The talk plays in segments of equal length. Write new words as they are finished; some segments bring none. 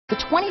The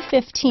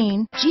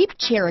 2015 Jeep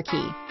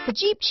Cherokee. The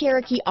Jeep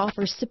Cherokee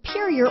offers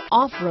superior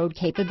off-road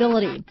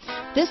capability.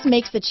 This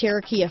makes the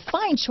Cherokee a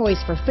fine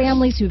choice for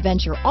families who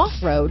venture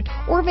off-road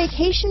or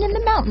vacation in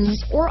the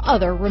mountains or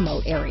other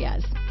remote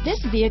areas.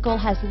 This vehicle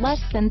has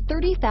less than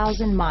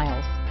 30,000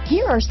 miles.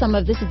 Here are some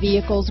of this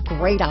vehicle's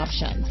great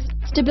options: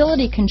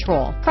 stability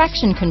control,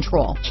 traction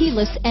control,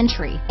 keyless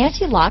entry,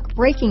 anti-lock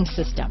braking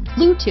system,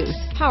 Bluetooth,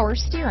 power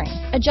steering,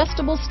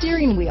 adjustable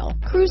steering wheel,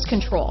 cruise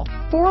control,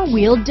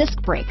 four-wheel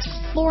disc brakes,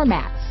 floor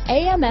mats,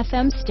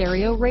 AM/FM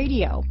stereo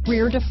radio,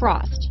 rear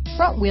defrost,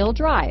 front-wheel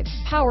drive,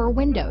 power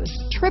windows,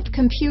 trip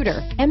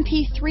computer,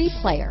 MP3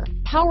 player,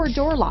 power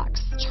door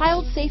locks,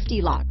 child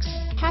safety locks,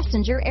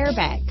 passenger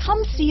airbag.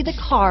 Come see the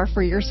car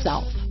for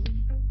yourself.